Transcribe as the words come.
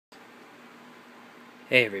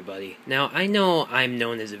Hey everybody. Now, I know I'm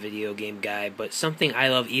known as a video game guy, but something I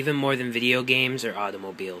love even more than video games are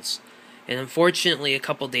automobiles. And unfortunately, a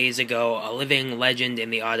couple days ago, a living legend in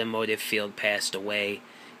the automotive field passed away.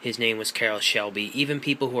 His name was Shelby. Even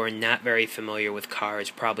people who are not very familiar with cars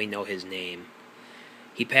probably know his name.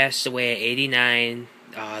 He passed away at 89.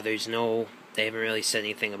 They haven't really said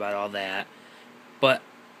anything about all that. But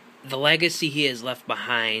the legacy he has left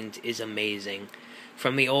behind is amazing.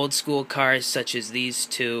 From the old school cars such as these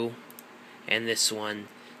two and this one,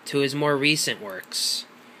 to his more recent works.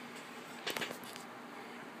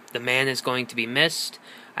 The man is going to be missed.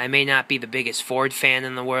 I may not be the biggest Ford fan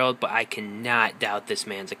in the world, but I cannot doubt this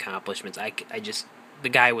man's accomplishments. The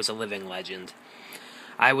guy was a living legend.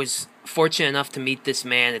 I was fortunate enough to meet this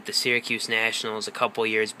man at the Syracuse Nationals a couple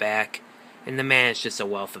years back, and the man is just a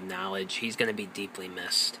wealth of knowledge. He's going to be deeply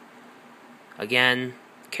missed. Again,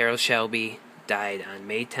 Shelby died on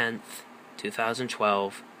May 10th,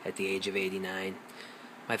 2012, at the age of 89.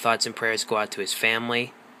 My thoughts and prayers go out to his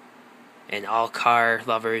family, and all car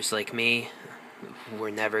lovers like me.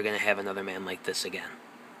 We're never going to have another man like this again.